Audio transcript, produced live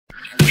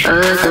I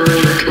like the way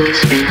you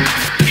kiss me.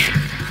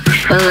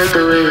 I like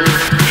the way you.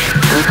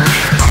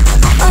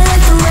 I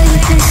like the way you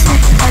kiss me.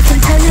 I can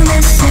tell you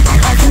listen.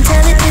 I can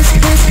tell it this.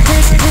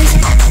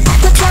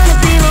 We're trying to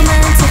be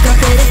romantic. I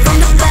hit it from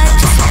the back,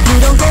 just so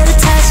you don't get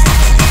attached.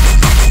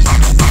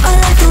 I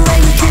like the way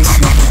you kiss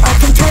me. I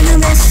can tell you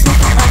listen.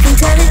 I can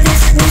tell it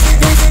this.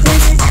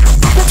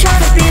 We're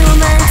trying to be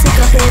romantic.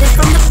 I hit it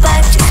from the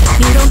back, just so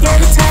you don't get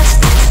attached.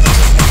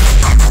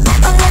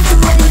 I like the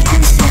way you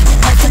kiss me.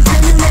 I can tell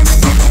you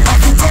listen. I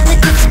can tell it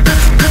this.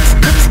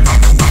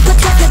 We're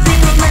trying to be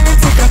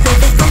romantic. I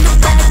hit it from the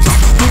back, just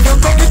so you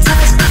don't get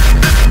attached.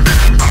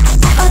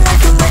 I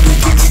like the way you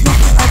kiss me.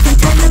 I can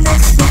tell you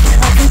listen.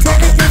 I can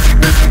tell it this.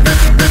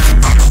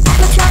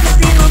 We're trying to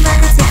be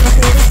romantic.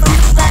 I hit it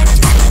from the back,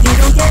 just so you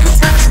don't get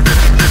attached.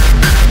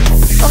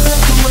 I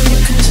like the way you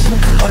kiss me.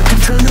 I can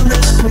tell you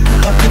listen.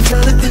 I can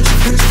tell it this.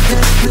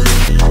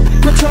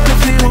 We're trying to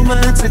be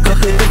romantic. I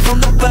hit it from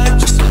the back,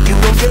 just so you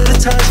don't get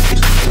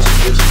attached.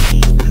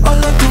 I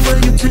like the way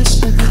you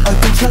kiss me. I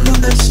can tell you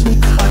listen.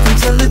 I can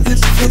tell it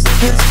this.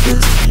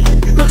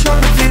 We're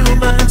trying to be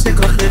romantic.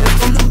 I hit it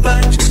from the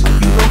back, just so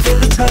you don't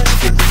get attached.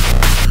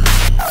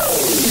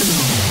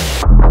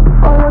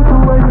 I like the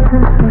way you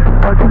kiss me.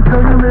 I can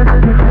tell you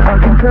listen. I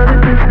can tell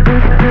it this.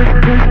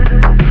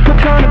 We're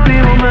trying to be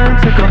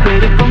romantic. I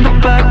hit it from the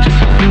back, just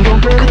so you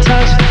don't get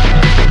attached.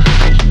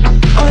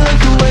 I like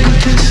the way you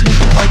kiss me.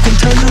 I can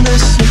tell you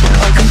listen.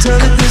 I can tell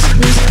it this.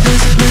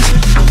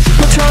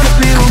 We're trying to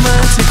be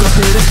romantic. I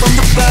hit it from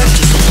the back,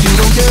 just so you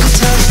don't get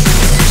attached.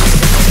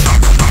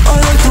 I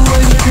like the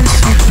way you kiss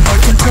me. I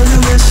can tell you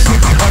listen.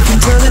 I can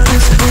tell it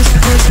this.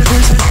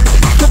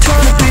 We're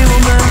trying to be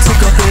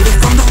romantic. I hit it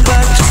from the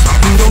back, just so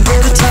you don't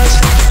get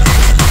attached.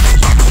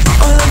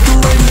 I like the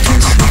way you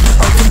kiss me.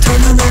 I can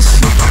tell you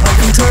listen. I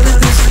can tell it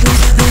this.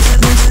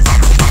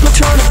 We're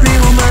trying to be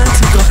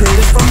romantic. I hit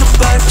it from the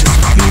back, just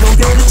so you don't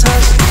get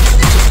attached.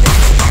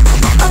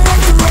 I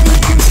like the way you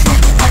kiss me.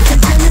 I can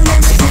tell you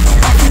listen.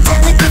 I can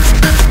tell it this.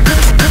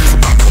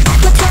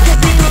 We're trying to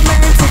be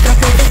romantic. I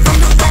hit it from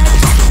the back,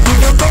 just so you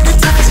don't get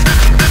attached.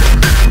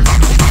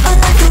 I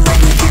like the way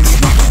you kiss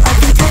me. I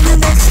can tell you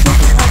listen.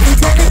 I can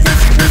tell it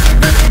this.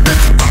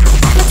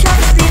 We're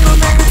trying to be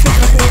romantic.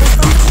 I hit it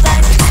from the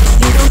back, just so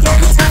you don't get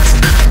attached.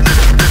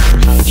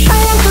 I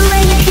like the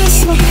way you kiss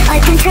me. I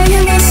can tell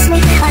you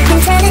listen. I can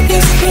tell it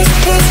this.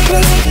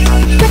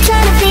 We're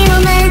trying to be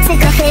romantic.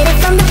 I hit it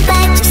from the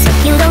back, just so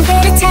you don't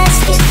get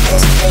attached.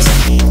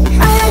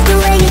 I like the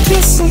way you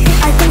kiss me.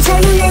 I can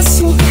tell you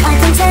listen. I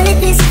can tell it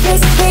this.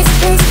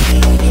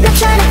 We're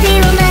trying to be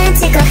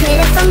romantic. I hit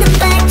it from the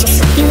back, just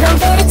so you don't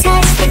get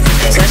attached.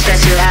 So I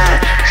stress you out.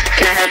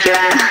 Can I help you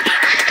out?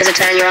 Does it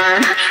turn you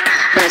on?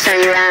 When I turn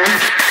you around,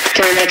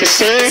 can we make a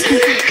scene?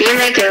 Can you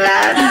make it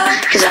loud?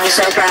 Cause I'm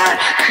so proud,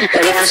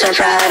 baby, I'm so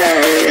proud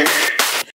of you.